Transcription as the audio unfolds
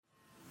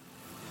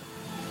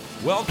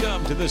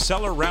Welcome to the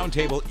Seller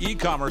Roundtable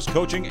e-commerce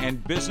coaching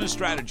and business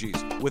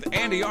strategies with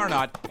Andy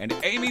Arnott and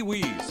Amy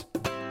Wees.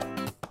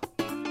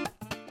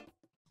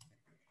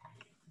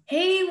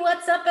 Hey,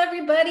 what's up,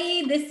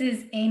 everybody? This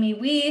is Amy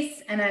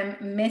Wees, and I'm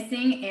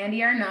missing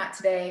Andy Arnott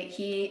today.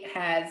 He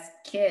has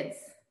kids.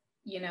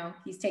 You know,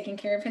 he's taking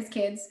care of his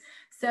kids.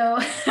 So,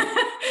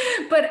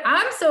 but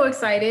I'm so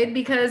excited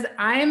because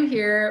I'm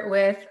here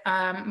with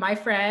my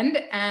friend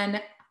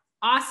and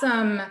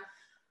awesome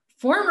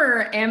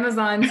former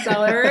Amazon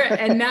seller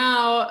and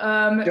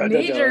now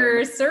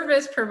major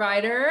service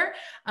provider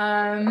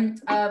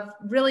of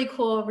really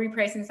cool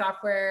repricing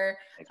software,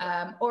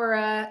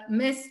 Aura,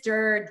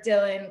 Mr.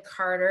 Dylan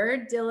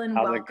Carter. Dylan,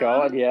 how's welcome. it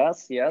going?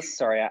 Yes.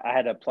 Sorry, I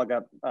had to plug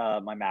up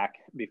my Mac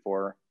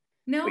before.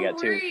 No we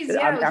got worries. To.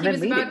 Yeah, I'm in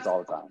meetings all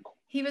the time.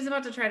 He was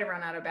about to try to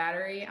run out of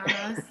battery on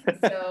us,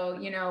 so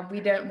you know we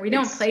don't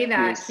play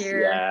that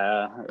here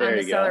on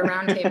the Seller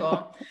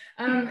Roundtable.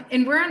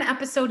 And we're on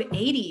episode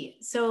 80,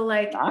 so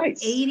like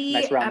nice. 80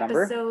 nice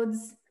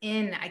episodes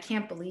in. I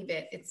can't believe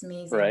it. It's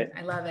amazing. Right.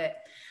 I love it.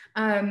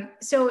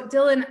 So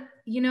Dylan,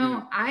 you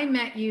know, I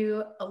met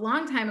you a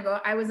long time ago.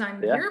 I was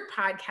on your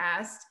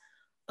podcast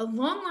a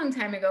long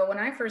time ago when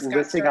I first got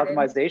listing started.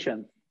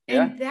 optimization.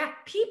 And that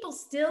people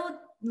still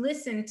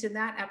listen to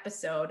that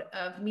episode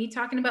of me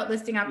talking about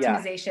listing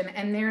optimization,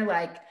 and they're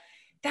like,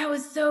 that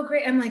was so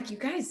great. I'm like, you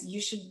guys,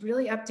 you should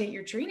really update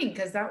your training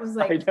because that was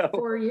like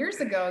 4 years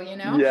ago, you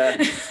know?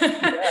 Yeah.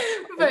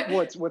 But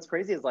what's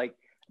crazy is like,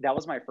 that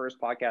was my first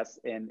podcast,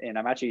 and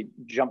I'm actually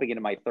jumping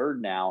into my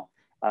third now.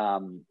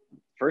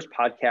 First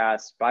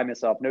podcast by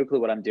myself, no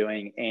clue what I'm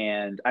doing.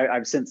 And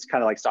I've since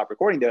kind of like stopped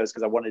recording those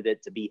because I wanted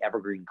it to be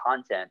evergreen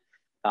content,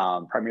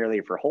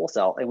 primarily for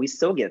wholesale. And we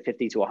still get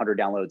 50 to 100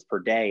 downloads per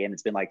day. And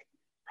it's been like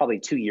probably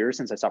 2 years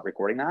since I stopped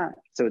recording that.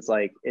 So it's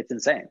like, it's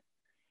insane.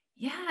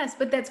 Yes,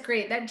 but that's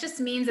great. That just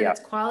means that it's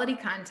quality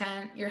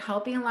content. You're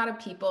helping a lot of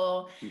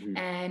people.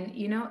 And,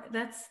 you know,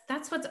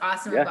 that's what's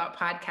awesome about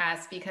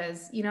podcasts,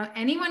 because, you know,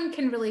 anyone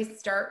can really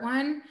start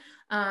one.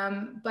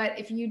 But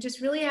if you just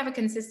really have a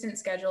consistent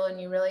schedule and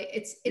you really,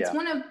 it's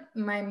one of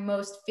my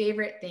most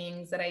favorite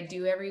things that I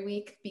do every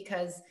week,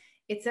 because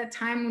it's that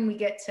time when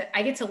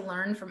I get to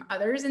learn from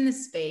others in the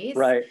space.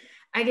 Right.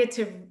 I get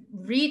to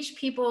reach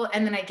people,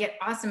 and then I get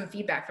awesome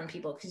feedback from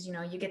people, because, you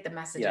know, you get the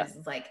messages.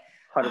 It's like,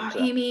 oh,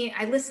 Amy,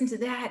 I listened to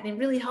that and it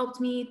really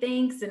helped me.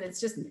 Thanks. And it's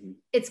just,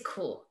 it's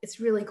cool. It's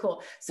really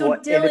cool. So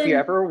Dylan, and if you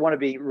ever want to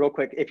be real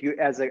quick, if you,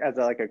 as a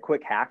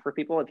quick hack for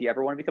people, if you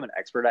ever want to become an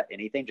expert at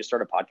anything, just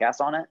start a podcast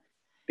on it,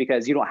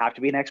 because you don't have to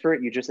be an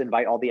expert. You just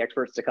invite all the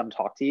experts to come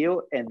talk to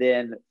you. And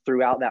then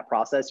throughout that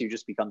process, you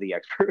just become the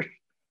expert.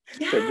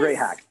 Yes. So great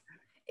hack.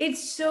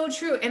 It's so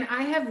true. And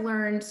I have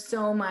learned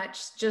so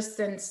much just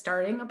in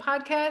starting a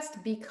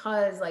podcast,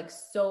 because like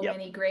so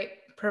many great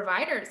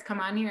providers come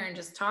on here and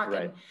just talk.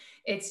 And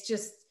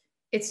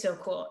it's so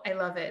cool. I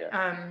love it.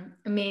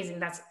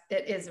 Amazing.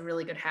 It is a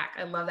really good hack.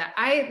 I love that.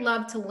 I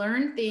love to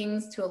learn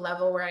things to a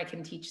level where I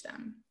can teach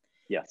them.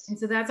 Yes. And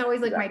so that's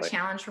always like my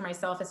challenge for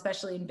myself,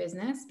 especially in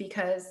business,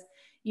 because,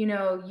 you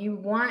know, you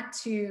want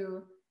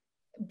to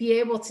be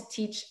able to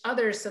teach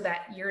others so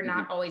that you're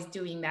not always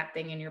doing that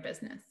thing in your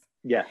business.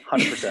 Yeah,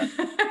 100%.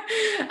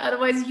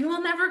 Otherwise, you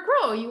will never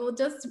grow. You will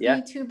just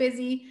be too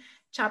busy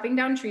chopping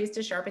down trees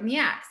to sharpen the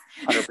axe.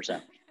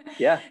 100%.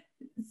 Yeah.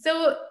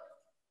 So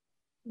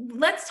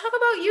let's talk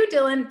about you,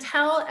 Dylan.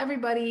 Tell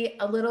everybody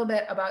a little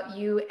bit about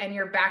you and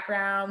your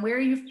background. Where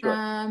are you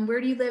from? Where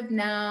do you live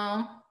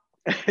now?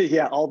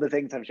 Yeah, all the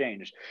things have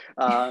changed.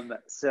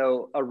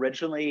 So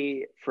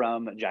originally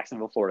from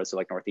Jacksonville, Florida, so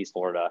like Northeast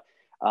Florida.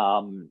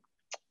 I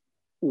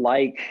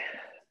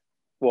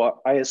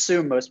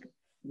assume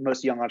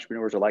most young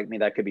entrepreneurs are like me.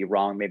 That could be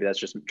wrong. Maybe that's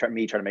just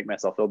me trying to make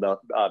myself feel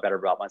better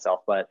about myself.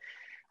 But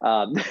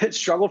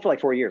struggled for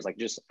like 4 years, like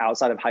just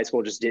outside of high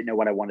school, just didn't know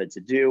what I wanted to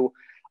do.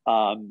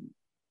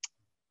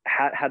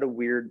 Had a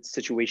weird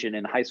situation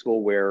in high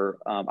school where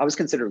I was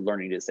considered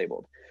learning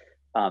disabled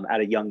at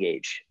a young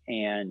age,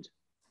 and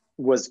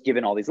was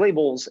given all these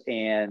labels.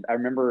 And I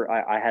remember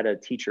I had a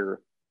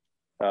teacher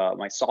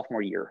my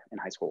sophomore year in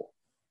high school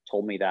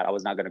told me that I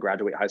was not going to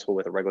graduate high school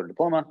with a regular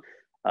diploma.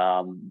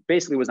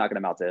 Basically was not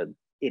going to amount to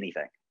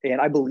anything.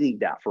 And I believed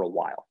that for a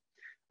while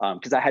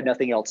because I had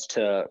nothing else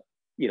to,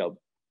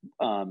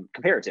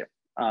 compare it to.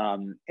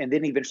 And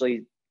then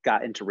eventually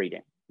got into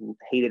reading,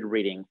 hated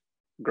reading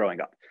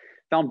growing up,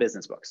 found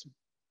business books,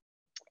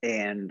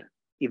 and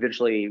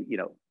eventually,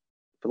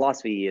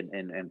 philosophy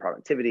and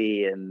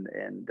productivity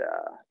and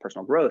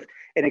personal growth.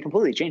 And it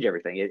completely changed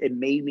everything. It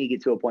made me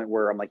get to a point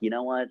where I'm like, you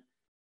know what?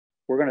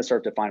 We're going to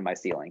start to find my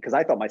ceiling, because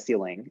I thought my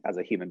ceiling as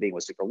a human being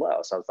was super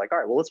low. So I was like, all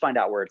right, well, let's find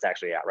out where it's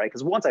actually at, right?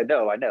 Because once I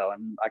know,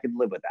 and I can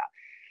live with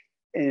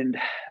that. And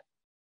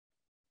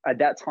at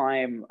that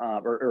time,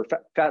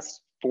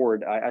 fast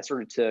forward, I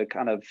started to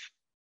kind of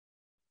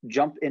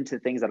jump into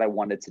things that I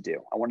wanted to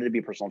do. I wanted to be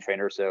a personal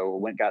trainer,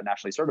 so got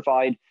nationally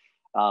certified.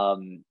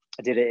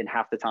 I did it in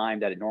half the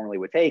time that it normally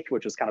would take,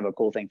 which was kind of a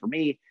cool thing for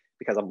me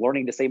because I'm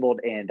learning disabled,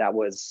 and that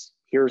was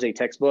here's a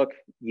textbook.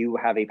 You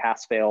have a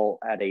pass fail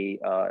at a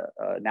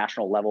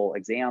national level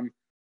exam.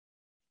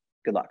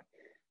 Good luck.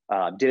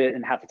 Did it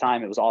in half the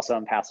time. It was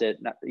awesome. Passed it,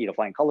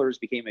 flying colors,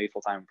 became a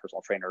full-time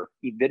personal trainer.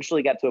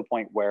 Eventually got to a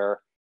point where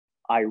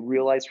I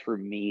realized for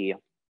me,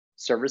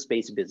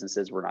 service-based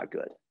businesses were not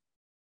good,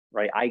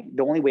 right?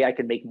 The only way I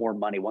can make more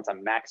money once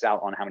I'm maxed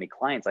out on how many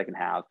clients I can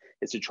have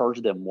is to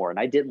charge them more. And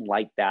I didn't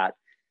like that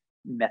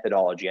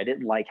methodology. I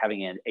didn't like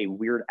having a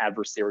weird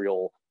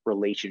adversarial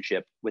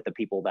relationship with the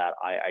people that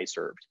I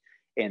served.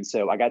 And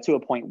so I got to a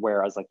point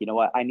where I was like, you know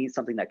what? I need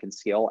something that can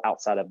scale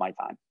outside of my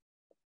time.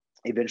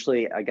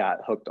 Eventually, I got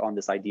hooked on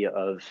this idea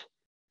of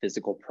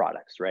physical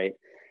products, right?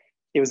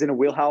 It was in a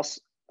wheelhouse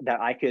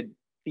that I could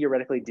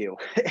theoretically do.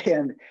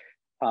 And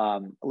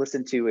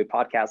listen to a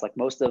podcast like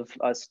most of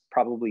us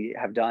probably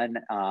have done,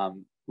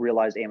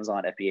 realized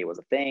Amazon FBA was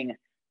a thing,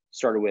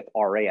 started with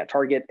RA at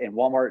Target and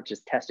Walmart,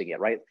 just testing it,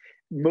 right?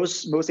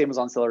 Most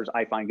Amazon sellers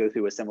I find go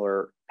through a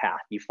similar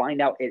path. You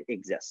find out it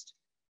exists.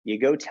 You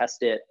go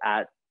test it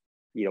at,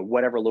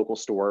 whatever local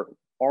store,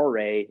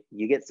 RA,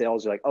 you get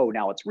sales, you're like, oh,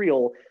 now it's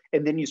real.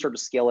 And then you start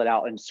to scale it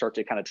out and start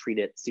to kind of treat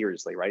it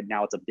seriously, right?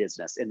 Now it's a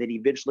business. And then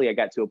eventually I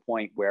got to a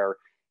point where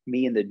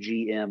me and the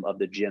GM of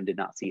the gym did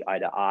not see eye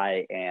to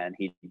eye. And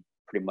he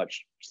pretty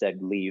much said,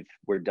 leave,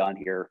 we're done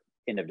here,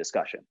 end of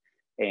discussion.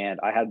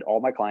 And I had all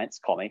my clients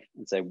call me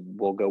and say,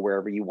 we'll go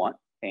wherever you want.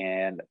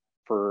 And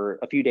for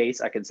a few days,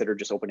 I considered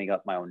just opening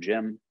up my own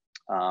gym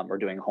or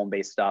doing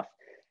home-based stuff.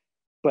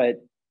 But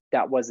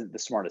that wasn't the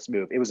smartest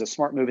move. It was a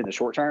smart move in the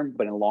short term,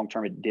 but in the long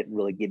term, it didn't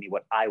really give me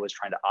what I was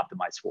trying to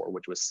optimize for,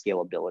 which was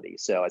scalability.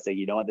 So I said,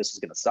 you know what, this is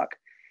going to suck.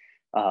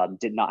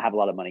 Did not have a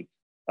lot of money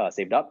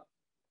saved up.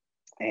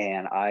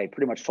 And I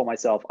pretty much told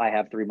myself I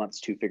have 3 months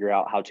to figure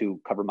out how to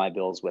cover my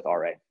bills with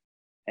RA.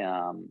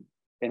 And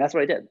that's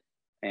what I did.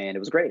 And it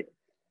was great.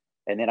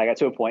 And then I got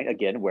to a point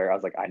again where I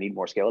was like, I need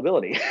more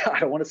scalability.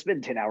 I don't want to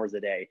spend 10 hours a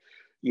day,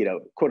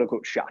 quote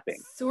unquote shopping.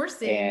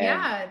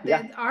 Sourcing.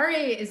 The RA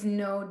is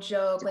no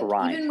joke. Like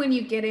grind. Even when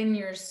you get in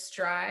your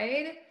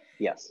stride,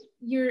 yes,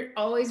 you're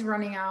always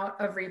running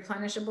out of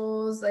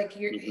replenishables. Like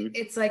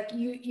it's like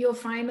you'll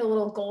find a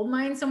little gold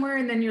mine somewhere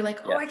and then you're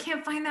like, oh, I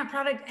can't find that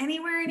product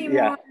anywhere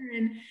anymore.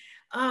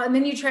 Yeah. And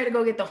then you try to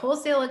go get the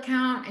wholesale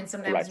account and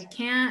sometimes you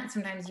can't,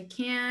 sometimes you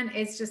can.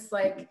 It's just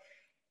like,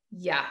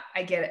 yeah,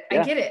 I get it.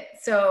 I get it.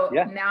 So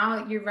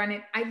now you're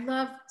running. I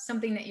love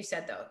something that you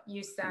said though.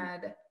 You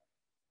said,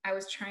 I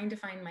was trying to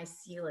find my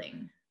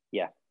ceiling.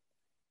 Yeah.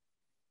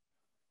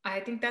 I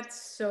think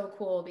that's so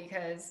cool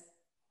because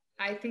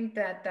I think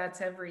that that's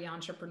every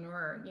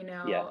entrepreneur,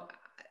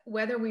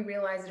 whether we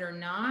realize it or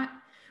not,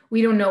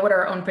 we don't know what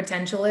our own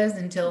potential is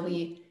until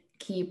we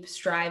keep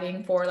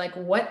striving for like,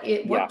 what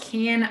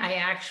can I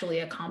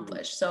actually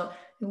accomplish? So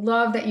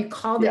love that you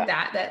called it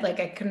that like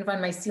I couldn't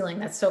find my ceiling.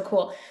 That's so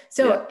cool.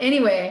 So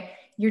anyway,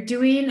 you're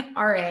doing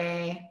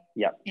RA.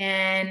 Yeah.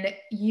 And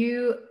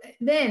you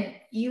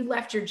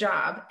left your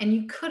job and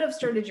you could have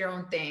started your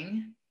own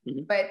thing,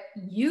 but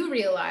you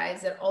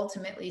realized that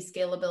ultimately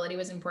scalability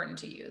was important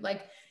to you.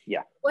 Like,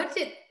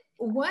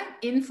 what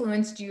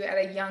influenced you at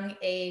a young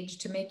age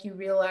to make you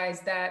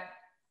realize that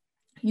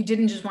you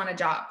didn't just want a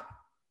job?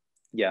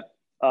 Yeah.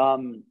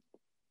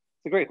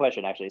 It's a great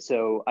question, actually.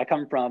 So I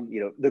come from,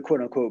 the quote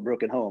unquote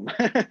broken home.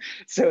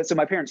 So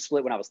my parents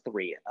split when I was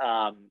 3,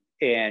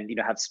 and,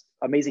 have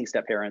amazing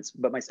step parents,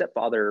 but my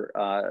stepfather,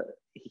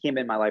 he came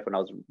in my life when I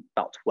was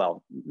about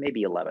 12,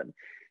 maybe 11,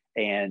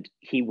 and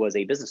he was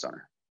a business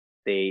owner.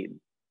 They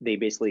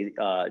basically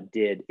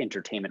did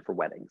entertainment for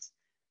weddings.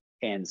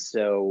 And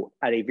so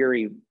at a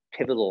very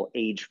pivotal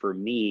age for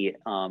me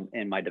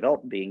in my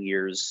developing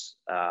years,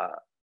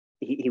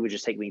 he would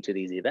just take me to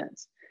these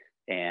events.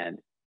 And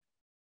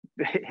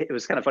it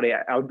was kind of funny.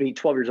 I would be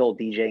 12 years old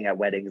DJing at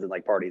weddings and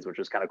like parties, which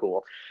was kind of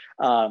cool.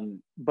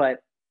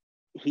 But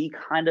he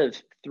kind of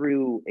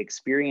through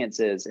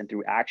experiences and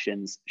through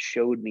actions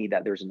showed me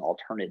that there's an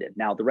alternative.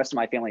 Now, the rest of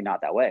my family,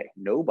 not that way.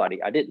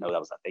 I didn't know that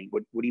was a thing.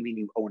 What do you mean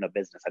you own a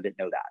business? I didn't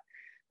know that.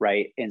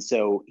 Right. And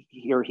so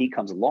here he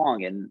comes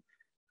along and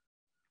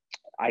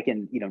I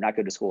can, not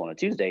go to school on a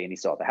Tuesday and he's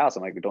still at the house.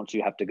 I'm like, don't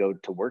you have to go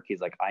to work?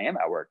 He's like, I am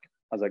at work.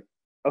 I was like,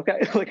 okay,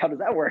 like, how does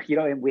that work?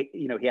 And we,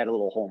 he had a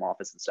little home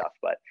office and stuff,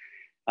 but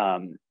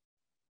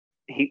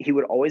he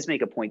would always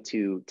make a point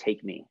to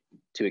take me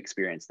to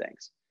experience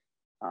things,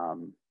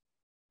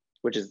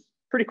 which is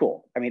pretty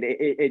cool. I mean,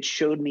 it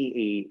showed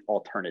me a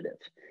alternative,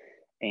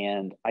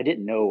 and I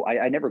didn't know,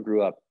 I never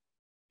grew up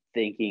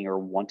thinking or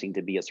wanting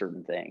to be a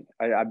certain thing.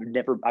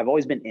 I've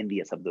always been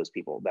envious of those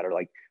people that are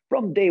like,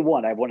 from day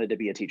one, I wanted to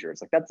be a teacher.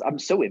 It's like, I'm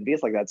so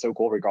envious. Like, that's so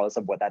cool, regardless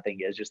of what that thing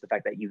is, just the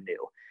fact that you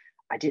knew.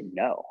 I didn't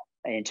know.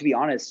 And to be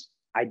honest,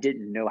 I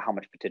didn't know how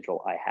much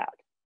potential I had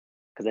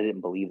because I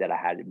didn't believe that I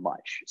had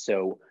much.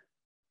 So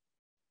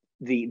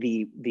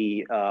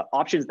the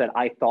options that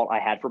I thought I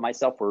had for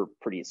myself were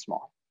pretty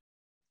small.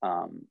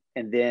 And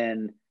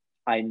then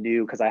I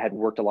knew, because I had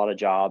worked a lot of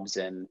jobs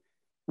and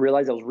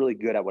realized I was really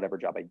good at whatever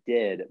job I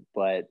did,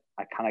 but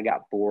I kind of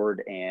got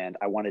bored and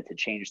I wanted to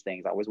change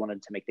things. I always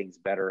wanted to make things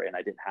better and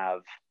I didn't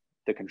have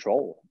the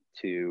control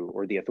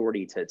or the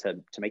authority to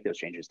make those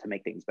changes, to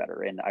make things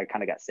better. And I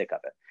kind of got sick of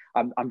it.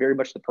 I'm very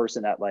much the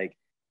person that, like,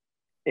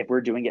 if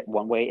we're doing it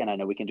one way and I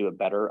know we can do it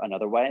better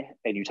another way,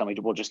 and you tell me,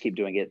 we'll just keep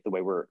doing it the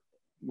way we're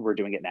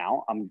doing it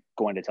now, I'm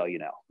going to tell you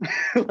no.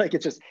 Like,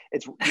 it's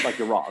like,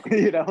 you're wrong,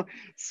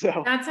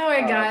 So that's how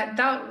I got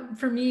that.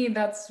 For me,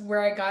 that's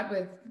where I got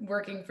with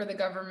working for the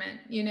government.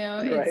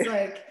 It's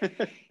right.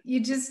 like,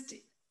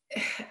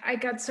 I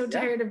got so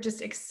tired of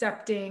just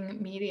accepting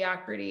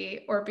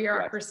mediocrity or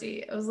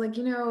bureaucracy. Right. I was like,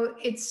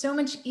 it's so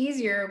much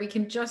easier. We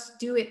can just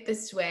do it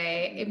this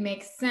way. It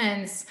makes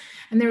sense.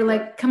 And they were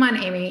like, come on,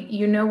 Amy,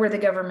 we're the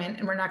government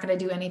and we're not going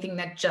to do anything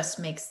that just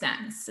makes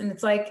sense. And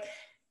it's like,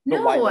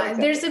 no,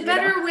 there's a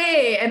better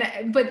way.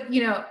 But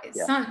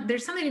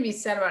there's something to be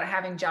said about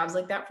having jobs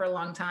like that for a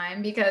long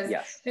time, because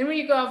then when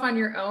you go off on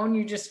your own,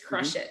 you just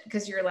crush it,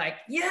 because you're like,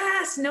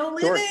 yes, no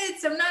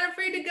limits. I'm not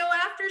afraid to go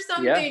after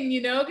something,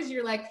 because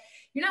you're like,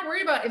 you're not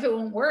worried about if it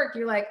won't work.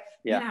 You're like,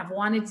 man, I've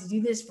wanted to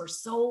do this for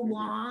so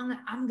long.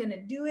 I'm going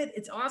to do it.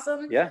 It's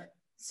awesome. Yeah.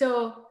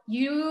 So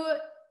you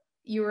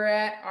were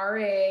at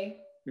RA.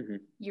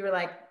 You were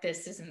like,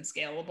 this isn't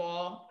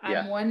scalable.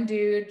 I'm one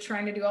dude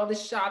trying to do all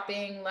this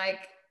shopping.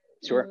 Like,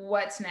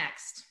 what's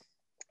next?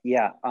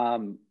 Yeah.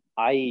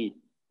 I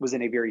was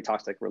in a very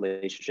toxic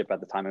relationship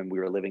at the time, and we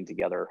were living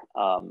together.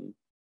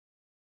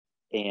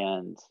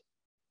 And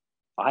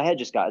I had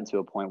just gotten to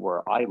a point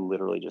where I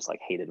literally just, like,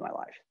 hated my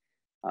life.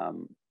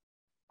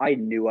 I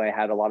knew I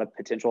had a lot of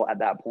potential at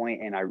that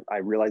point, and I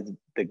realized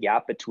the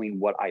gap between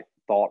what I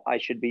thought I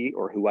should be,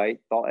 or who I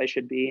thought I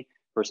should be,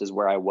 versus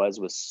where I was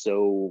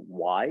so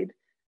wide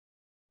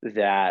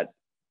that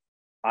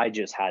I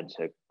just had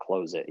to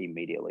close it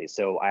immediately.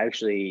 So I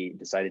actually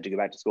decided to go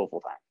back to school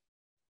full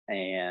time,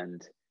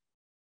 and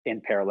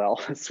in parallel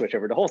switch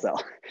over to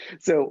wholesale.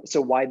 So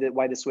why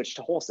the switch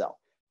to wholesale?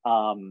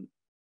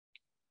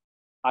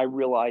 I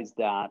realized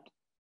that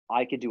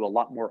I could do a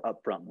lot more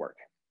upfront work.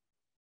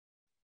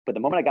 But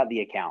the moment I got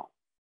the account,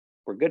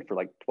 we're good for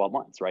like 12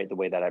 months, right? The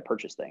way that I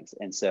purchase things.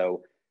 And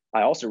so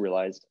I also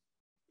realized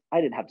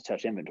I didn't have to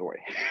touch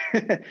inventory.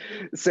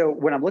 So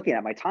when I'm looking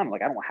at my time, I'm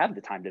like, I don't have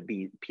the time to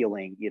be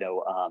peeling,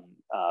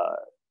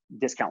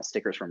 discount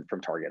stickers from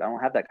Target. I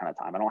don't have that kind of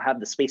time. I don't have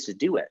the space to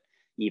do it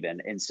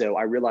even. And so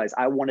I realized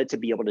I wanted to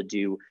be able to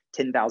do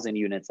 10,000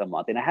 units a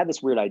month. And I had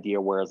this weird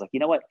idea where I was like, you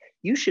know what?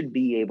 You should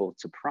be able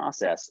to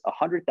process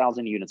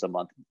 100,000 units a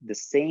month the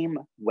same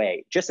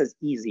way, just as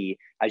easy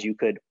as you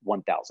could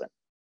 1,000.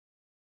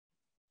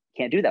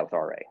 Can't do that with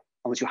RA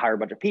unless you hire a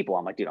bunch of people.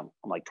 I'm like, dude, I'm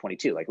like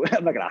 22. Like,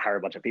 I'm not going to hire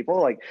a bunch of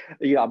people. Like,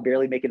 I'm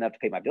barely making enough to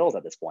pay my bills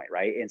at this point,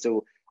 right? And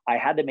so I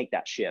had to make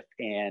that shift.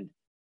 And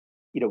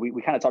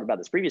we kind of talked about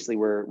this previously,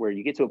 where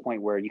you get to a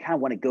point where you kind of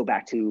want to go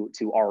back to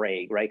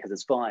RA, right? Because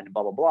it's fun,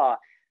 blah, blah, blah.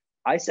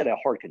 I set a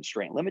hard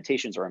constraint.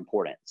 Limitations are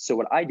important. So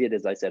what I did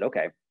is I said,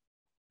 okay,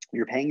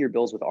 you're paying your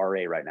bills with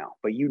RA right now,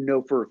 but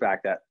for a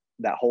fact that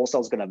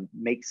wholesale is going to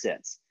make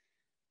sense.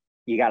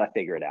 You got to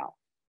figure it out.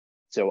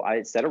 So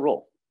I set a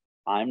rule.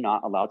 I'm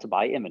not allowed to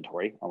buy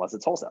inventory unless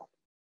it's wholesale,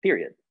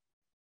 period.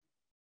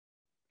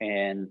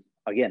 And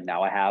again,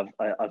 now I have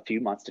a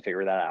few months to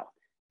figure that out.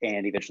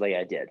 And eventually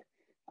I did.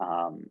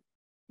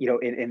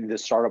 In the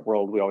startup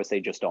world, we always say,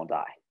 just don't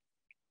die.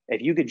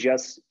 If you could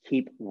just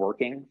keep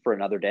working for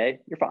another day,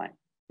 you're fine.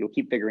 You'll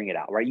keep figuring it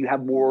out, right? You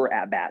have more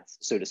at-bats,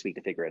 so to speak,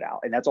 to figure it out.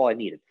 And that's all I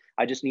needed.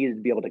 I just needed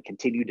to be able to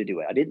continue to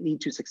do it. I didn't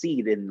need to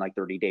succeed in like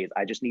 30 days.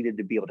 I just needed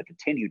to be able to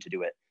continue to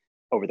do it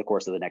over the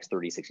course of the next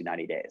 30, 60,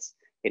 90 days.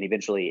 And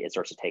eventually it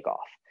starts to take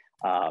off.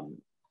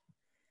 And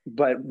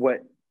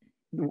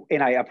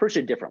I approached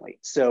it differently.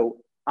 So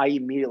I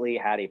immediately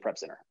had a prep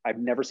center. I've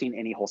never seen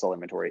any wholesale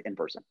inventory in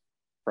person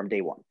from day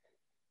one.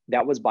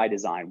 That was by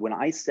design. When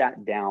I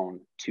sat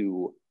down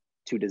to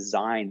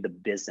design the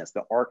business,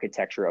 the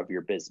architecture of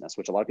your business,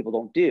 which a lot of people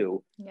don't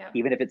do,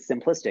 even if it's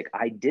simplistic,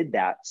 I did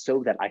that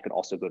so that I could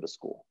also go to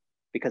school.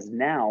 Because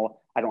now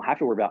I don't have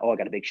to worry about, I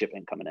got a big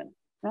shipment coming in.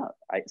 No,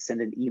 I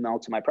send an email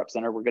to my prep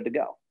center, we're good to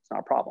go. It's not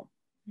a problem.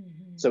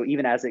 Mm-hmm. So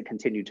even as it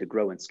continued to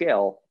grow and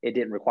scale, it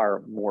didn't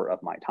require more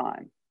of my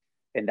time.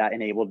 And that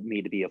enabled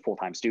me to be a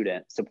full-time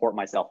student, support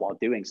myself while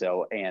doing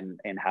so,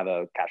 and have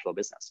a cash flow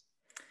business.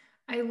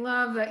 I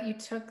love that you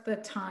took the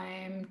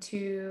time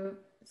to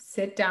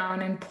sit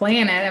down and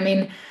plan it. I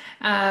mean,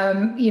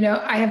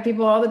 I have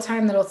people all the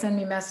time that'll send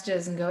me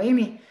messages and go,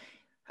 Amy,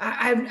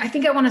 I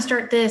think I want to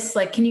start this.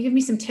 Like, can you give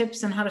me some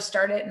tips on how to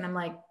start it? And I'm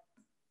like,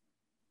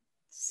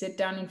 sit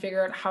down and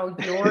figure out how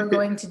you're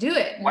going to do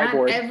it.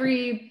 Not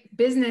every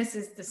business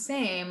is the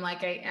same.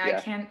 Like I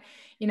can't,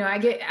 I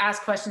get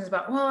asked questions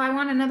about, well, I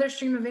want another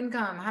stream of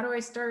income. How do I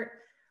start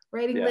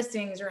writing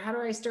listings, or how do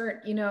I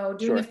start,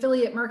 doing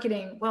affiliate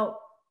marketing?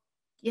 Well,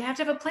 you have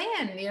to have a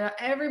plan.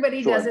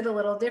 Everybody does it a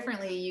little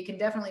differently. You can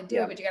definitely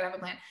do it, but you gotta have a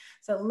plan.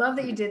 So I love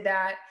that you did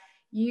that.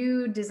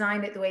 You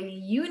designed it the way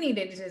you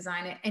needed to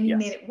design it, and you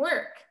made it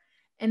work.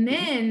 And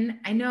then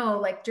I know,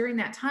 like, during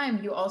that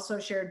time, you also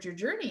shared your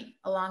journey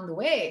along the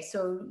way.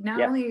 So not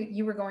only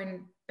you were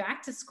going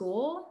back to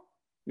school,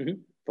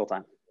 full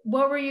time.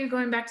 What were you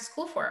going back to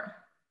school for?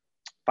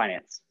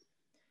 Finance.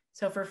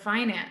 So for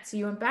finance, so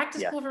you went back to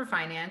school for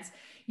finance.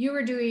 You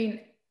were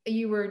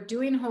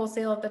doing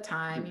wholesale at the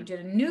time. You did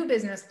a new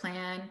business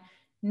plan,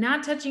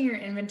 not touching your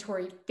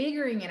inventory,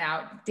 figuring it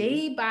out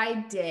day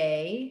by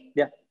day.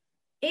 Yeah.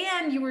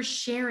 And you were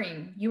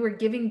sharing, you were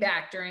giving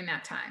back during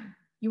that time.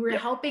 You were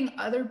helping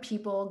other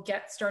people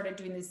get started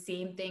doing the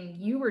same thing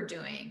you were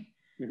doing.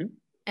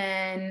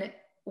 And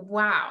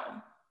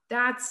wow,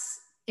 that's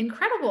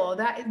incredible.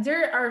 That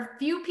there are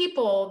few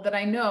people that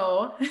I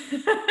know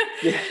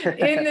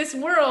in this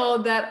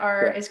world that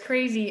are as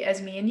crazy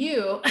as me and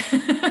you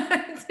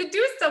to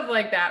do stuff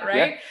like that,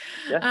 right?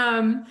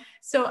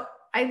 So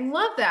I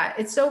love that.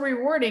 It's so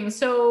rewarding.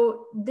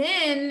 So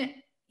then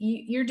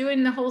you're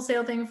doing the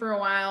wholesale thing for a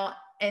while,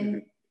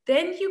 and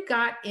then you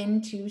got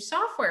into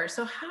software.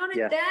 So how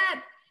did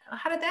that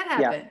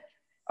happen?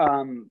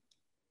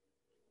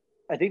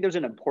 I think there's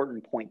an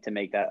important point to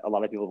make that a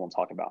lot of people don't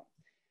talk about.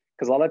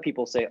 Because a lot of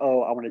people say,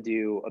 oh, I want to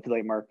do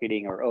affiliate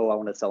marketing, or, oh, I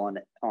want to sell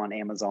on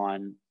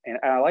Amazon. And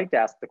I like to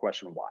ask the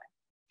question, why?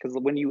 Because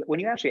when you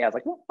actually ask,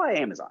 like, well, why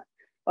Amazon?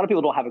 A lot of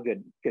people don't have a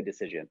good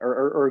decision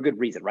or a good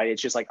reason, right?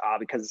 It's just like,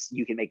 because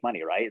you can make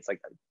money, right? It's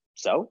like,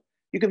 so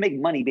you can make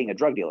money being a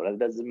drug dealer. That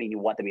doesn't mean you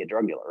want to be a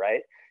drug dealer,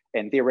 right?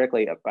 And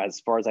theoretically,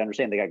 as far as I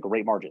understand, they got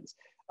great margins.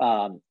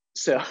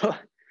 So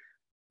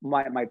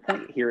my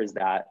point here is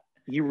that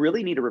you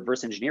really need to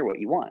reverse engineer what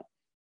you want.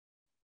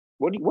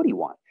 What do you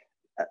want?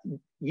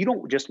 You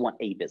don't just want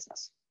a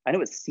business. I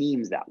know it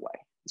seems that way,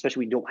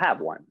 especially when you don't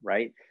have one,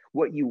 right?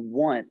 What you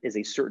want is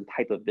a certain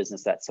type of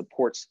business that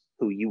supports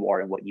who you are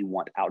and what you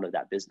want out of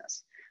that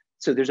business.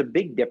 So there's a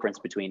big difference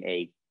between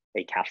a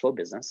cash flow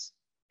business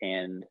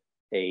and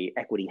a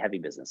equity heavy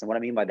business. And what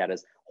I mean by that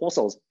is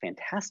wholesale is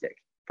fantastic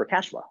for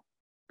cash flow,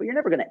 but you're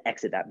never going to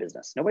exit that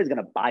business. Nobody's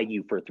going to buy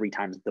you for 3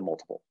 times the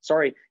multiple.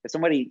 Sorry, if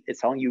somebody is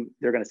telling you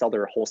they're going to sell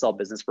their wholesale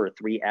business for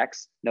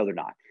 3x, no, they're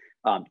not.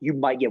 You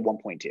might get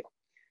 1.2.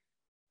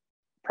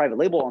 Private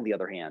label, on the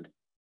other hand,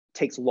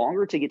 takes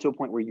longer to get to a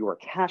point where you are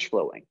cash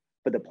flowing.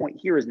 But the point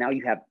here is now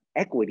you have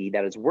equity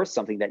that is worth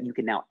something that you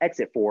can now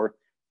exit for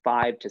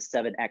 5 to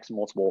 7x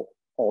multiple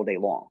all day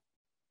long.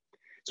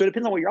 So it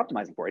depends on what you're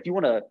optimizing for. If you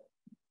want to,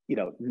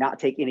 not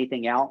take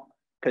anything out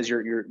because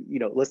you're,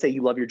 let's say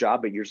you love your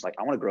job, but you're just like,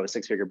 I want to grow a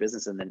 6-figure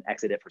business and then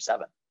exit it for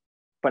 7.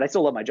 But I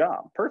still love my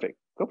job. Perfect.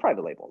 Go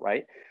private label,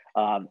 right?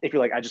 If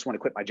you're like, I just want to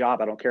quit my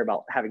job, I don't care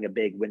about having a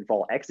big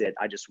windfall exit,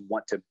 I just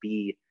want to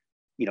be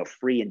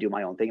free and do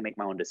my own thing and make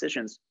my own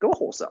decisions, go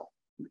wholesale.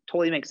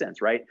 Totally makes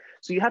sense, right?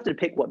 So you have to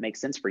pick what makes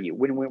sense for you.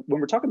 When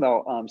we're talking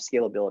about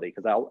scalability,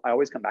 because I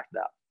always come back to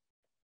that.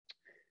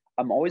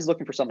 I'm always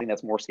looking for something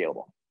that's more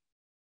scalable.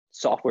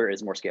 Software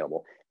is more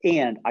scalable.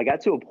 And I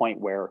got to a point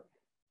where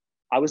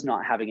I was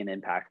not having an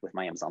impact with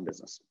my Amazon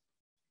business.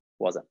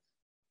 Wasn't.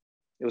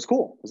 It was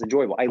cool. It was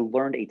enjoyable. I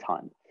learned a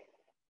ton.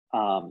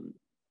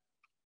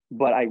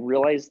 But I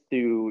realized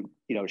through,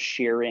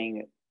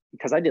 sharing,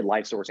 because I did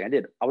live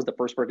sourcing. I was the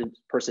first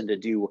person to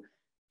do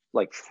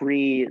like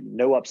free,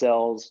 no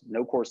upsells,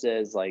 no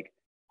courses, like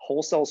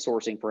wholesale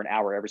sourcing for an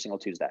hour every single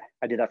Tuesday.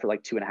 I did that for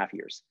like 2.5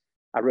 years.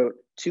 I wrote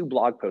 2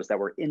 blog posts that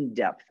were in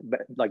depth,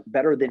 but like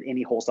better than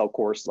any wholesale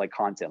course, like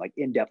content, like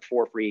in depth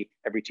for free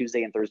every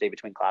Tuesday and Thursday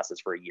between classes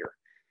for a year.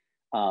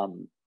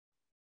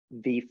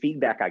 The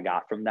feedback I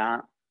got from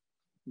that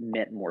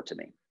meant more to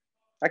me.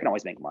 I can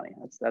always make money.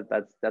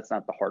 That's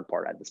not the hard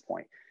part at this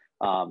point.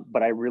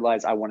 But I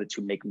realized I wanted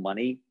to make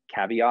money.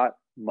 Caveat,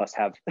 must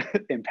have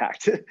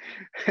impact.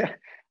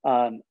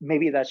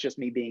 Maybe that's just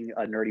me being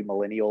a nerdy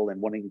millennial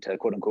and wanting to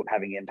quote unquote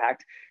having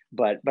impact,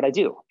 but I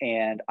do.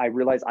 And I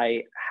realized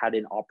I had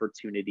an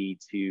opportunity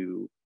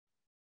to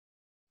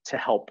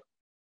help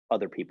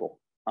other people.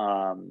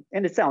 And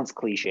it sounds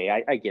cliche,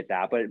 I get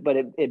that, but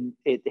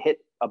it hit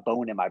a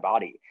bone in my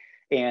body.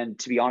 And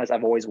to be honest,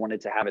 I've always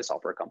wanted to have a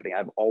software company.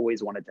 I've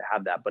always wanted to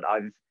have that, but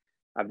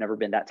I've never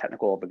been that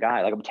technical of a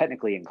guy. Like I'm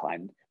technically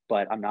inclined,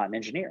 but I'm not an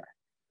engineer.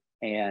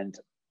 And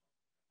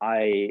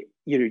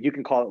you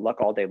can call it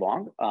luck all day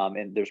long.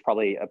 And there's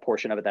probably a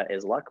portion of it that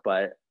is luck.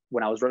 But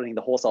when I was running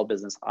the wholesale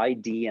business, I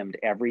DM'd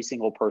every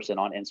single person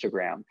on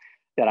Instagram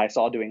that I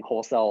saw doing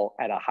wholesale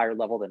at a higher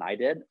level than I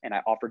did. And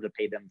I offered to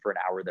pay them for an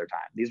hour of their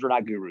time. These were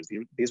not gurus.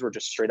 These were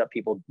just straight up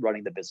people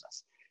running the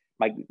business.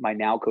 My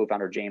now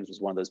co-founder, James,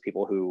 was one of those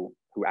people who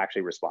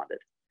actually responded.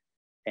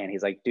 And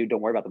he's like, dude,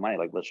 don't worry about the money.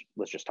 Like,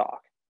 let's just talk.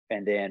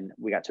 And then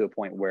we got to a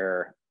point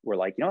where we're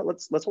like,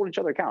 let's hold each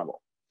other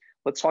accountable.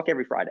 Let's talk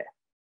every Friday.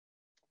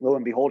 Lo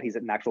and behold, he's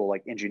an actual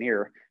like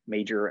engineer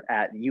major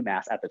at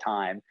UMass at the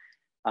time.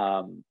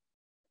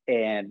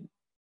 And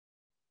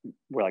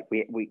we're like,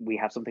 we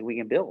have something we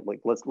can build. Like,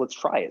 let's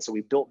try it. So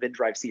we built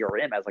VinDrive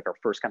CRM as like our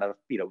first kind of,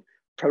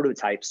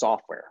 prototype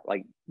software,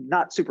 like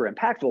not super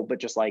impactful, but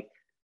just like,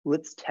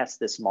 let's test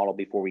this model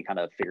before we kind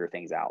of figure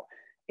things out.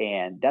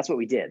 And that's what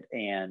we did.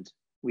 And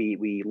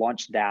we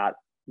launched that,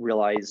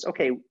 realized,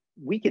 okay,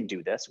 we can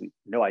do this. We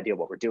no idea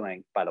what we're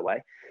doing, by the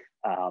way.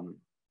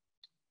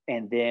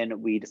 And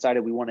then we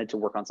decided we wanted to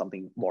work on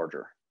something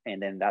larger.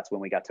 And then that's when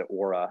we got to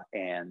Aura,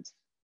 and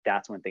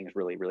that's when things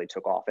really, really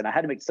took off. And I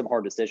had to make some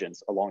hard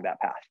decisions along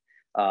that path.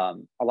 A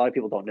lot of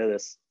people don't know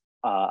this.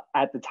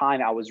 At the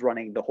time, I was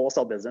running the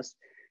wholesale business,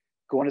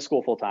 going to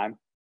school full time,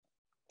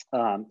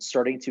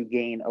 starting to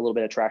gain a little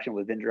bit of traction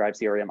with VinDrive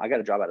CRM. I got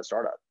a job at a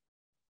startup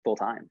full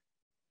time.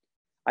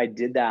 I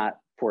did that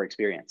for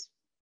experience.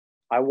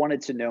 I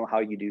wanted to know how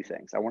you do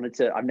things.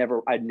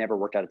 I'd never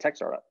worked at a tech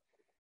startup.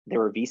 They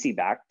were VC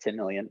backed, 10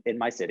 million in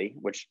my city,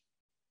 which,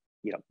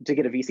 to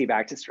get a VC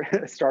backed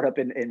startup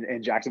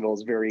in Jacksonville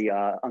is very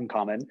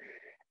uncommon.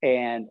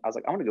 And I was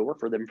like, I'm going to go work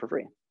for them for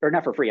free, or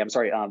not for free. I'm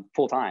sorry,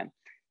 full time,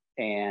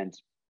 and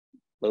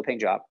low paying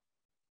job,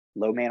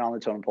 low man on the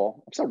totem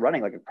pole. I'm still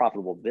running like a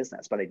profitable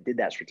business, but I did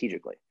that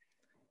strategically.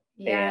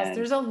 Yes,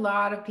 there's a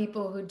lot of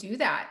people who do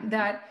that,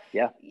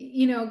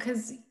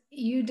 because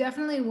you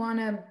definitely want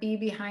to be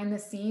behind the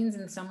scenes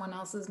in someone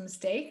else's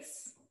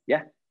mistakes.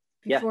 Yeah.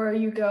 Before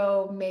you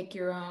go make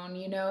your own,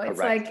 it's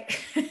Correct.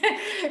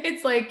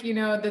 it's like,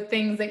 the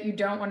things that you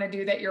don't want to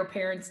do that your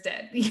parents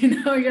did,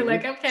 you're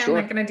like, okay, Sure.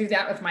 I'm not going to do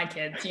that with my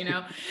kids,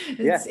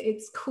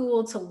 it's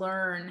cool to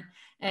learn.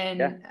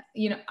 And,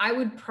 I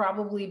would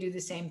probably do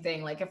the same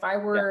thing. Like if I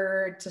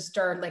were to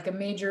start like a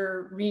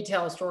major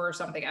retail store or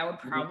something, I would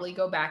probably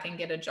go back and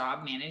get a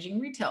job managing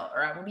retail,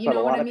 or I would, but a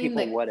lot of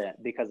people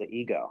wouldn't, because of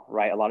ego,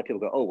 right? A lot of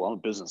people go, oh, well, I'm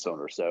a business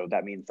owner, so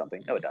that means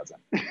something. No, it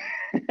doesn't.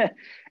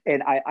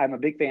 And I'm a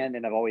big fan,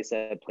 and I've always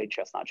said, play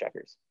chess, not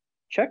checkers.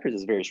 Checkers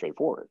is very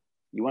straightforward.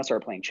 You want to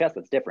start playing chess,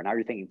 that's different. Now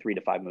you're thinking 3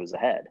 to 5 moves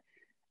ahead.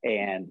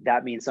 And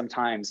that means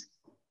sometimes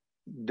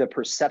the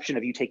perception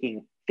of you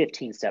taking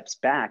 15 steps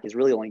back is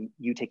really only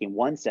you taking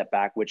 1 step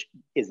back, which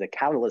is the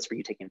catalyst for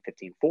you taking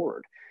 15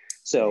 forward.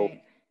 So,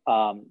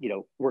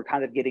 we're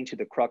kind of getting to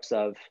the crux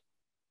of,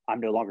 I'm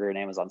no longer an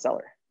Amazon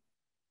seller.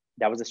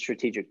 That was a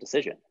strategic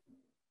decision.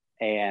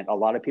 And a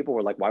lot of people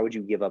were like, why would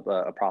you give up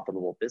a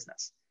profitable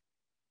business?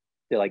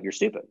 They're like, you're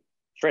stupid,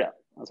 straight up.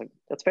 I was like,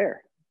 that's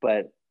fair.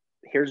 But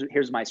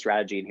here's my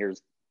strategy, and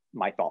here's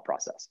my thought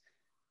process.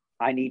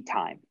 I need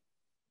time.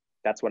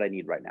 That's what I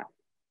need right now.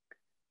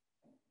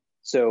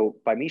 So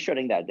by me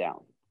shutting that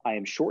down, I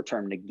am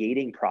short-term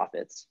negating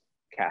profits,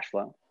 cash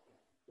flow,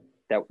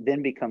 that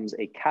then becomes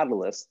a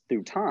catalyst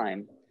through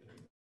time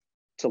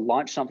to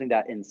launch something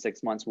that in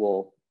 6 months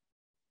will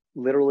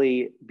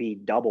literally be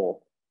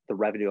double the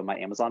revenue of my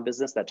Amazon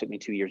business that took me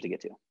 2 years to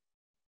get to.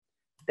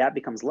 That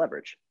becomes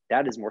leverage.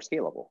 That is more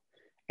scalable.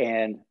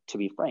 And to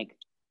be frank,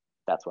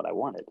 that's what I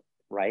wanted,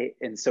 right?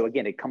 And so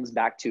again, it comes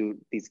back to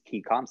these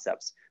key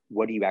concepts.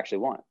 What do you actually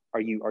want?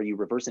 Are you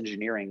reverse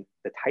engineering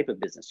the type of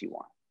business you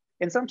want?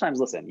 And sometimes,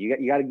 listen, you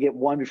got to get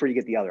one before you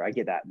get the other. I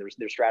get that. There's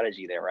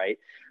strategy there, right?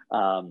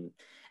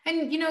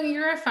 And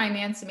you're a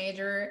finance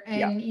major,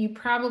 and you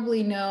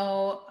probably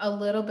know a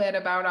little bit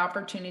about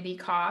opportunity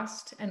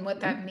cost and what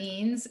that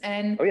means.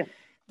 And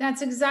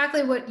that's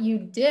exactly what you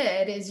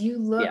did, is you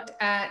looked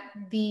at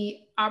the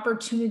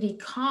opportunity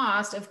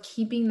cost of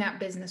keeping that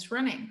business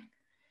running.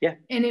 Yeah.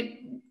 And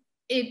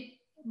it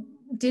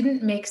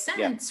didn't make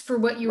sense for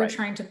what you were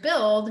trying to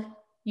build.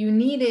 You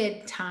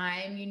needed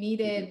time, you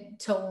needed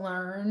to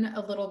learn a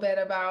little bit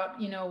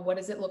about, what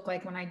does it look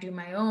like when I do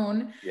my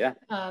own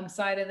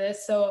side of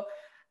this. So,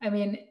 I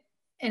mean,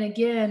 and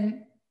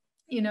again,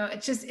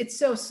 it's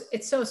so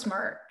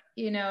smart,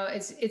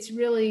 it's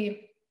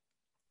really,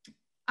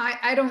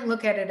 I don't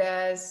look at it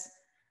as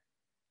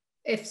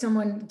if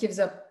someone gives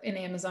up an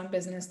Amazon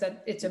business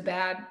that it's a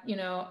bad,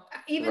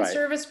 even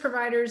service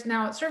providers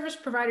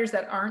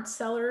that aren't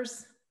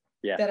sellers,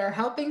 that are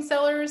helping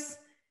sellers,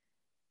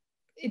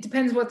 it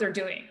depends what they're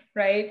doing,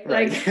 right?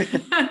 Like,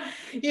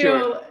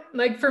 know,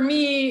 like for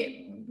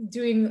me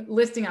doing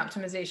listing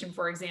optimization,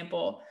 for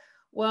example,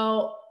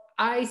 well,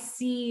 I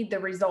see the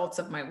results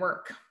of my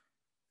work.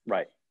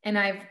 Right. And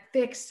I've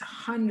fixed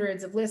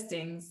hundreds of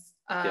listings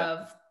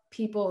of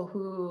people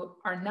who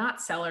are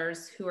not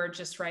sellers, who are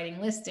just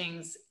writing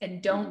listings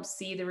and don't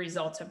see the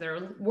results of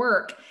their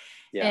work.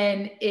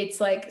 And it's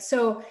like,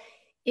 so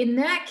in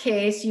that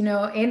case,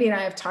 Andy and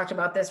I have talked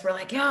about this. We're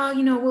like,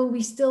 will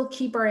we still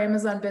keep our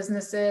Amazon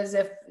businesses?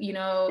 If,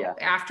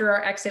 after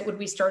our exit, would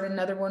we start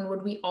another one?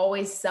 Would we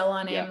always sell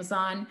on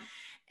Amazon?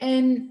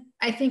 And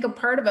I think a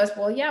part of us,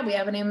 we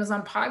have an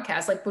Amazon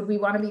podcast. Like, would we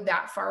want to be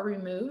that far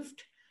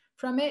removed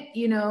from it?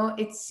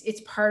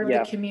 It's part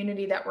of the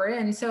community that we're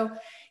in. So,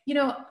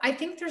 I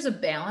think there's a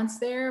balance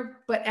there,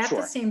 but at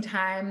the same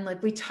time,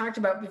 like we talked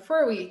about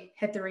before we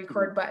hit the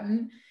record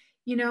button,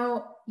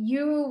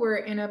 you were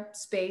in a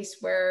space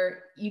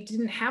where you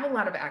didn't have a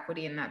lot of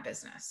equity in that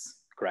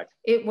business. Correct.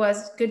 It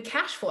was good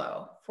cash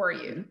flow for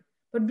you,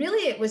 but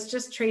really it was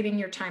just trading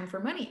your time for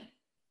money.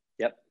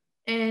 Yep.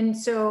 And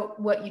so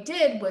what you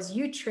did was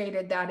you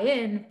traded that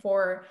in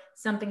for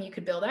something you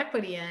could build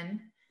equity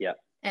in. Yep.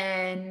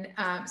 And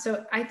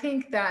so I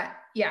think that,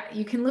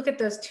 you can look at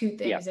those two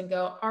things and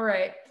go, all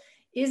right,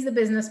 is the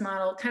business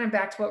model, kind of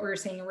back to what we were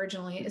saying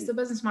originally, is the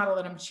business model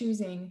that I'm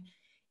choosing,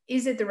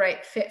 is it the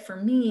right fit for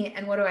me?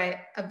 And what do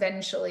I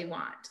eventually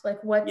want?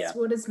 Like, what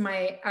does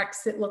my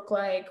exit look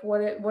like? What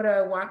do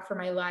I want for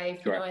my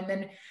life? And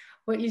then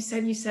you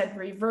said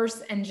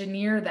reverse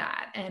engineer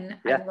that. And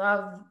Yeah. I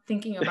love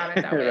thinking about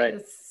it that way. Right.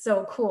 It's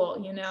so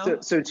cool, you know?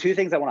 So two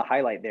things I want to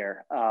highlight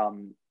there.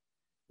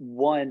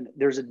 One,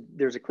 there's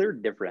a clear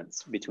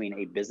difference between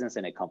a business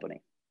and a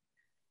company.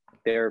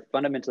 They're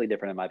fundamentally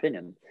different in my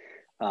opinion.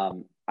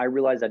 I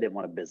realized I didn't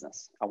want a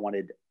business. I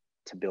wanted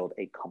to build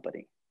a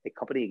company. A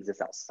company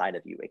exists outside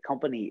of you. A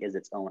company is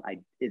its own,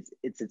 it's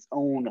its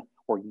own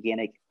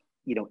organic,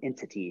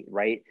 entity,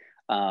 right?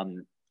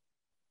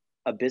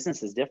 A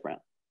business is different.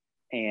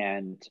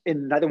 And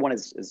neither one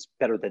is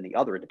better than the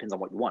other. It depends on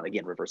what you want.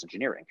 Again, reverse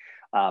engineering.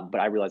 But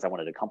I realized I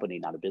wanted a company,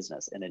 not a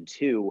business. And then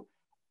two,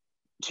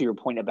 to your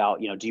point about,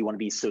 do you want to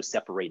be so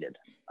separated?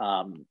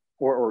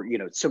 Or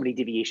so many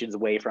deviations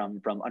away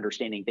from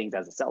understanding things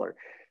as a seller.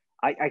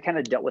 I kind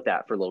of dealt with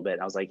that for a little bit.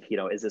 And I was like,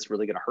 is this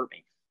really going to hurt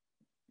me?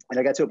 And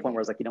I got to a point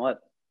where I was like, you know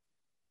what?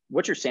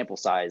 What's your sample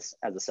size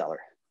as a seller?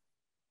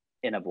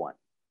 N of one,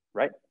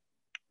 right?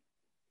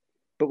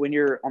 But when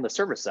you're on the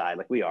service side,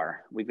 like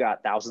we've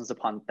got thousands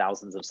upon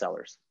thousands of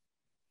sellers.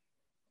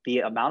 The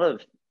amount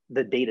of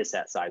the data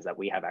set size that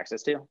we have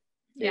access to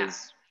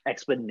is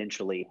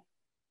exponentially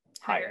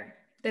higher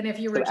than if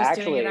you were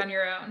just doing it on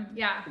your own.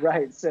 Yeah.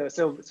 Right. So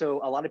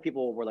a lot of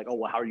people were like, oh,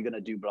 well, how are you going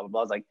to do blah, blah, blah.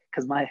 I was like,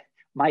 because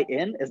my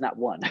N is not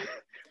one.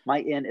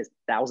 My N is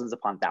thousands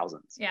upon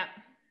thousands. Yeah.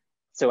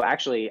 So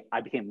actually I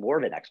became more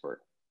of an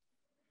expert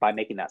by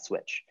making that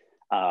switch.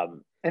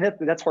 And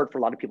that's hard for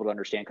a lot of people to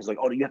understand because like,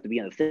 oh, you have to be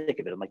in the thick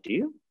of it. I'm like, do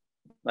you?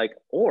 Like,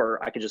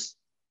 or I could just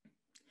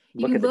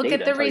look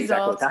at the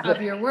results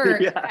of your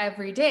work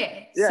every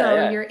day.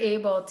 You're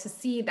able to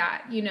see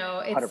that, it's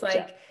 100%.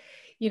 like,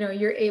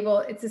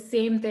 it's the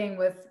same thing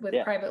with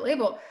private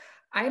label.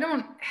 I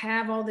don't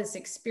have all this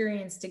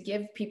experience to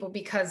give people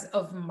because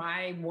of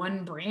my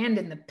one brand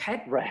in the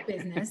pet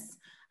business.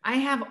 I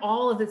have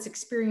all of this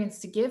experience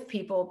to give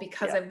people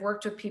because I've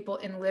worked with people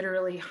in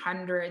literally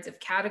hundreds of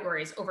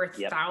categories, over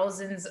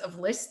thousands of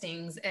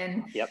listings,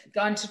 and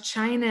gone to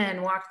China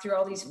and walked through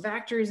all these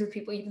factories with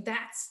people.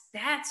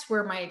 That's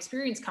where my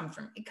experience comes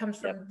from. It comes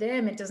from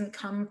them. It doesn't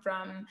come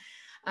from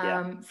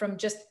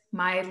just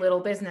my little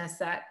business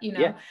that,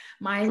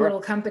 my little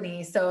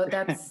company. So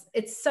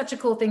it's such a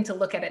cool thing to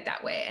look at it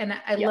that way. And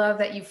I love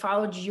that you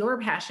followed your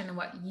passion and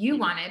what you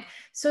wanted.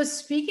 So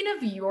speaking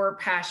of your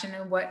passion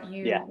and what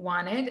you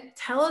wanted,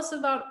 tell us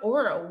about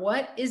Aura.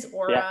 What is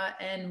Aura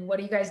and what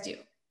do you guys do?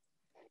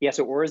 Yeah.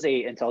 So Aura is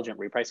a intelligent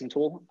repricing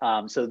tool.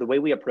 So the way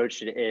we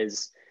approached it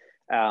is,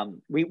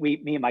 me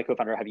and my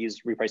co-founder have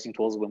used repricing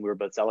tools when we were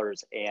both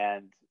sellers,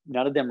 and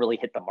none of them really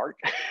hit the mark,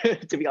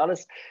 to be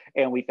honest.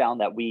 And we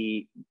found that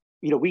we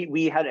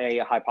had a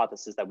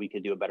hypothesis that we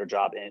could do a better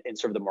job and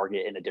serve the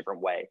market in a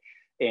different way.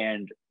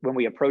 And when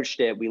we approached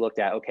it, we looked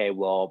at, okay,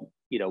 well,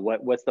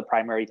 what's the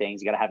primary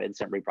things? You got to have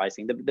instant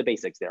repricing, the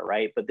basics there,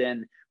 right? But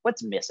then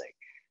what's missing?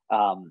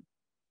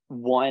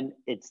 One,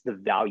 it's the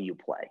value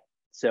play.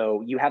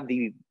 So you have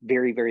the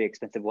very, very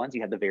expensive ones,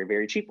 you have the very,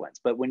 very cheap ones.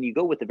 But when you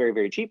go with the very,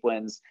 very cheap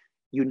ones,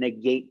 you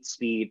negate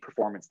speed,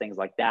 performance, things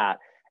like that.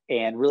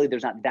 And really,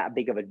 there's not that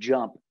big of a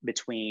jump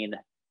between,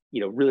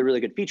 really, really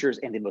good features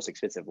and the most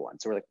expensive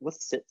ones. So we're like,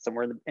 let's sit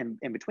somewhere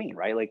in between,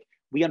 right? Like,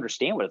 we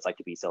understand what it's like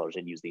to be sellers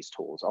and use these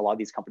tools. A lot of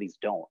these companies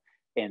don't.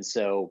 And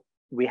so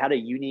we had a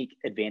unique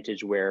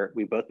advantage where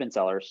we've both been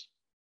sellers.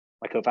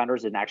 My co-founder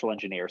is an actual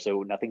engineer,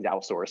 so nothing's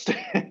outsourced.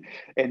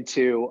 And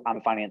two, I'm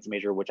a finance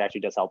major, which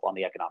actually does help on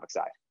the economic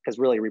side, because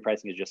really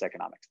repricing is just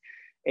economics.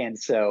 And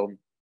so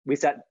we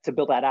set to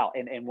build that out.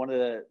 And one of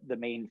the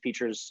main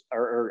features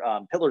or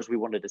pillars we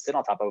wanted to sit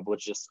on top of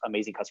was just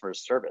amazing customer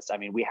service. I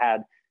mean, we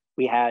had,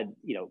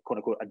 quote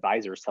unquote,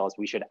 advisors tell us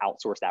we should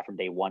outsource that from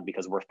day one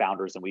because we're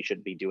founders and we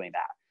shouldn't be doing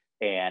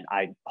that. And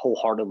I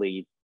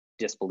wholeheartedly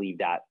disbelieved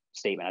that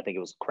statement. I think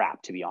it was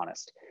crap, to be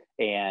honest.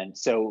 And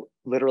so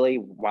literally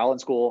while in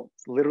school,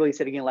 literally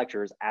sitting in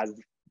lectures as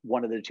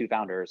one of the two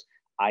founders,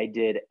 I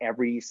did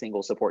every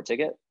single support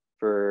ticket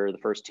for the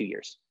first 2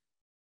 years.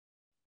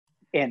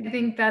 And I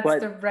think that's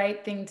the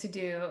right thing to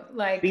do.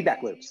 Like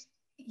feedback loops.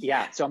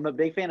 Yeah. So I'm a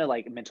big fan of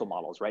like mental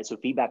models, right? So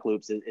feedback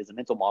loops is a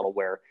mental model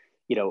where,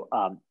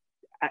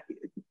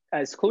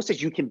 as close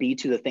as you can be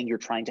to the thing you're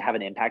trying to have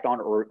an impact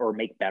on or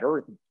make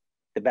better,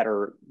 the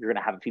better you're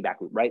going to have a feedback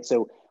loop, right?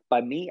 So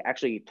by me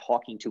actually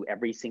talking to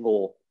every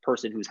single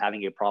person who's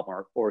having a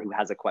problem or who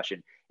has a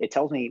question, it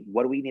tells me,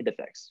 what do we need to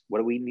fix? What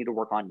do we need to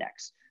work on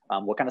next?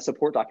 What kind of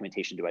support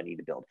documentation do I need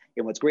to build?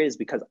 And what's great is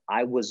because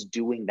I was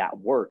doing that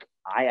work,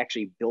 I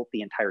actually built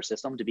the entire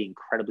system to be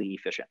incredibly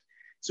efficient.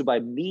 So by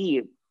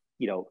me,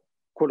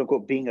 quote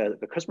unquote, being a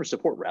customer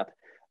support rep,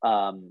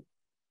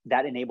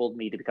 that enabled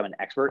me to become an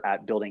expert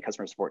at building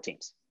customer support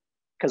teams.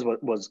 Because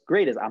what was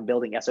great is I'm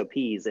building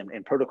SOPs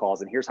and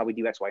protocols, and here's how we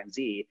do X, Y, and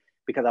Z,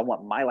 because I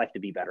want my life to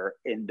be better.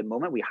 And the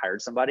moment we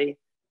hired somebody,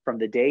 from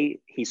the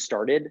day he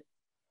started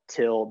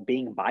till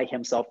being by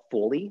himself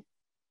fully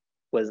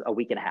was a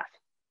week and a half.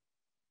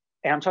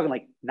 And I'm talking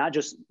like not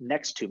just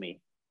next to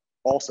me,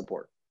 all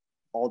support,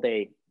 all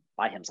day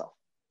by himself,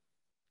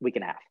 week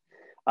and a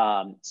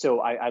half.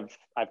 So I've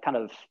kind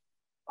of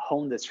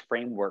hone this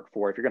framework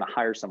for if you're going to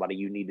hire somebody,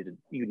 you need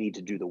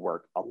to do the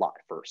work a lot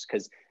first.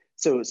 Because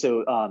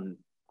I'm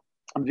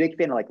a big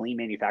fan of like lean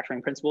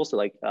manufacturing principles. So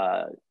like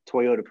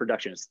Toyota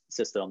production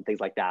system, things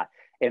like that.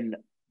 And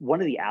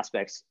one of the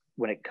aspects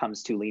when it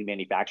comes to lean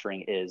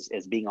manufacturing is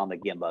being on the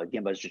Gemba.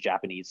 Gemba is just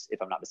Japanese,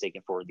 if I'm not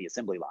mistaken, for the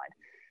assembly line.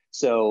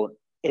 So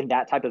in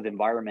that type of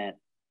environment,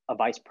 a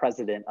vice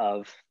president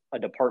of a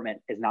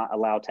department is not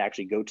allowed to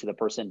actually go to the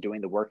person doing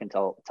the work and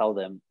tell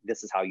them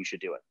this is how you should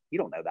do it. You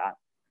don't know that.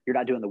 You're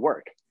not doing the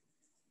work.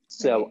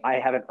 So I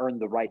haven't earned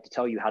the right to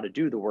tell you how to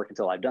do the work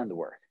until I've done the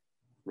work,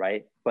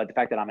 right? But the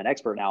fact that I'm an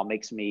expert now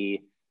makes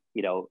me,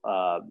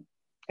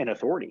 an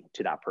authority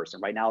to that person.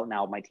 Right now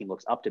my team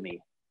looks up to me,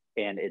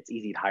 and it's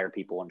easy to hire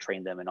people and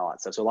train them and all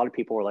that stuff. So a lot of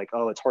people are like,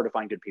 oh, it's hard to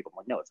find good people. I'm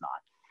like, no, it's not.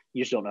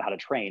 You just don't know how to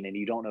train, and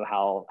you don't know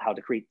how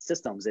to create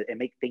systems and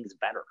make things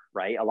better,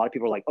 right? A lot of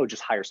people are like, oh,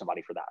 just hire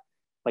somebody for that.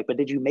 Like, but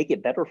did you make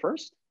it better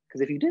first? Because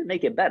if you didn't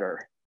make it better.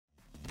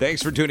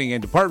 Thanks for tuning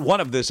in to part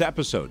 1 of this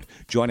episode.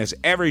 Join us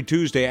every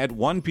Tuesday at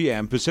 1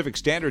 p.m. Pacific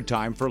Standard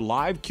Time for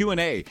live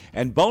Q&A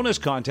and bonus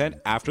content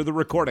after the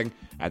recording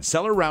at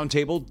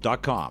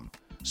sellerroundtable.com.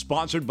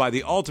 Sponsored by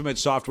the ultimate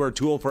software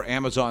tool for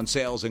Amazon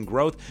sales and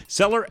growth,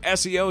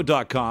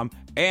 sellerseo.com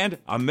and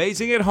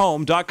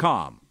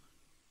amazingathome.com.